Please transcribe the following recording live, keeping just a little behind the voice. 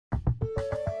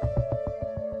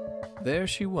There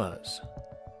she was,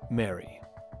 Mary.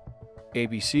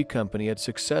 ABC Company had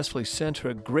successfully sent her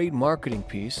a great marketing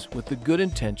piece with the good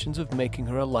intentions of making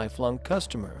her a lifelong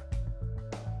customer.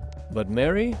 But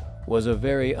Mary was a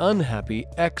very unhappy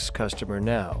ex-customer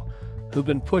now, who'd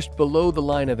been pushed below the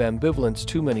line of ambivalence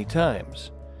too many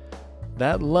times.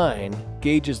 That line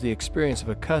gauges the experience of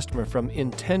a customer from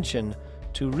intention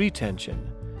to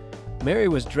retention. Mary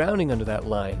was drowning under that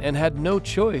line and had no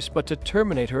choice but to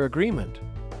terminate her agreement.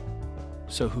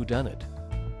 So who done it?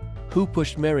 Who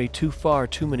pushed Mary too far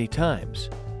too many times?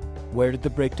 Where did the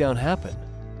breakdown happen?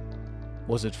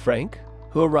 Was it Frank,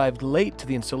 who arrived late to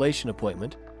the installation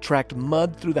appointment, tracked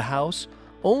mud through the house,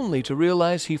 only to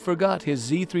realize he forgot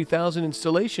his Z3000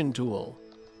 installation tool?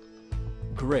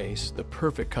 Grace, the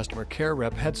perfect customer care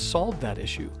rep, had solved that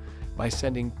issue by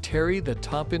sending Terry, the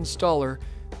top installer,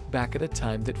 back at a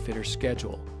time that fit her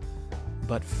schedule,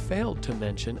 but failed to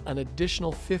mention an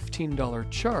additional $15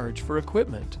 charge for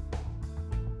equipment.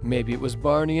 Maybe it was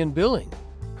Barney in billing,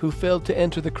 who failed to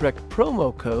enter the correct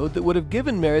promo code that would have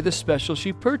given Mary the special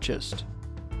she purchased.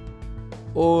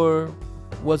 Or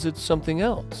was it something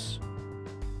else?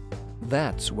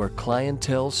 That's where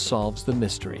Cliintel solves the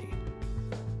mystery.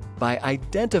 By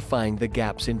identifying the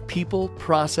gaps in people,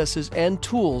 processes, and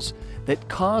tools that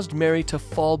caused Mary to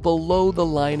fall below the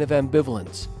line of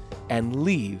ambivalence and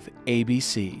leave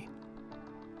ABC.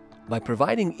 By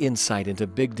providing insight into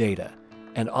big data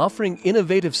and offering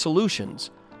innovative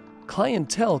solutions,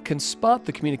 Cliintel can spot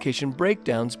the communication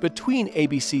breakdowns between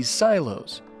ABC's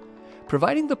silos,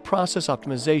 providing the process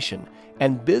optimization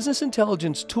and business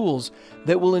intelligence tools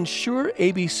that will ensure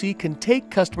ABC can take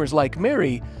customers like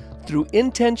Mary through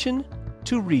intention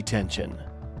to retention.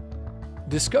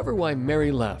 Discover why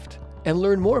Mary left and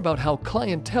learn more about how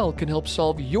Cliintel can help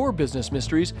solve your business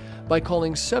mysteries by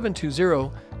calling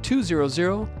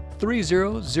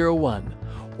 720-200-3001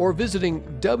 or visiting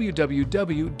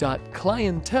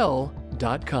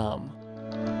www.cliintel.com.